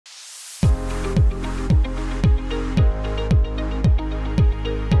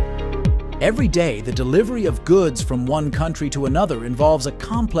Every day, the delivery of goods from one country to another involves a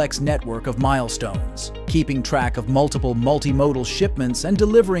complex network of milestones. Keeping track of multiple multimodal shipments and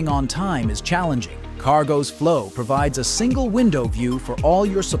delivering on time is challenging. Cargo's Flow provides a single window view for all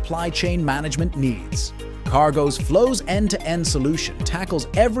your supply chain management needs. Cargo's Flow's end-to-end solution tackles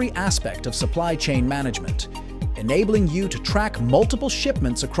every aspect of supply chain management, enabling you to track multiple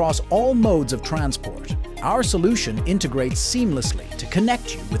shipments across all modes of transport. Our solution integrates seamlessly to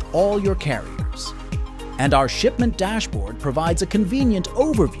connect you with all your carriers. And our shipment dashboard provides a convenient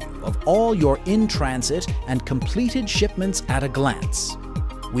overview of all your in-transit and completed shipments at a glance.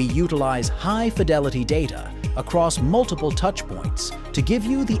 We utilize high-fidelity data across multiple touchpoints to give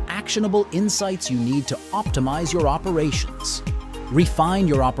you the actionable insights you need to optimize your operations. Refine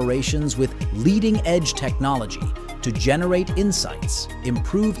your operations with leading-edge technology to generate insights,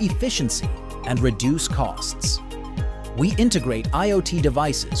 improve efficiency, and reduce costs. We integrate IoT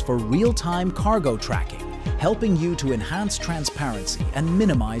devices for real-time cargo tracking, helping you to enhance transparency and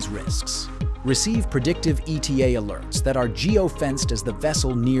minimize risks. Receive predictive ETA alerts that are geo-fenced as the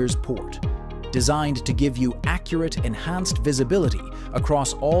vessel nears port, designed to give you accurate, enhanced visibility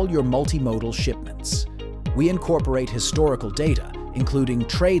across all your multimodal shipments. We incorporate historical data, including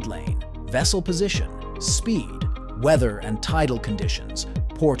trade lane, vessel position, speed, weather and tidal conditions,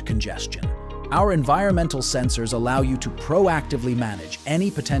 port congestion. Our environmental sensors allow you to proactively manage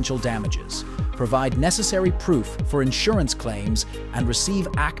any potential damages, provide necessary proof for insurance claims, and receive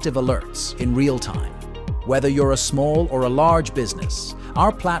active alerts in real time. Whether you're a small or a large business,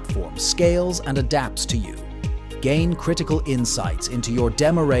 our platform scales and adapts to you. Gain critical insights into your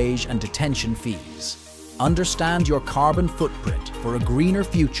demurrage and detention fees. Understand your carbon footprint for a greener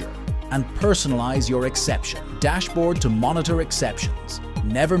future, and personalize your exception dashboard to monitor exceptions.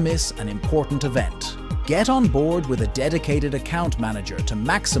 Never miss an important event. Get on board with a dedicated account manager to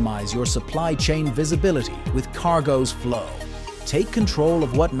maximize your supply chain visibility with Cargo's Flow. Take control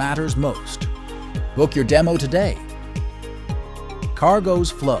of what matters most. Book your demo today.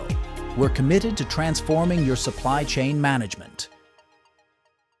 Cargo's Flow. We're committed to transforming your supply chain management.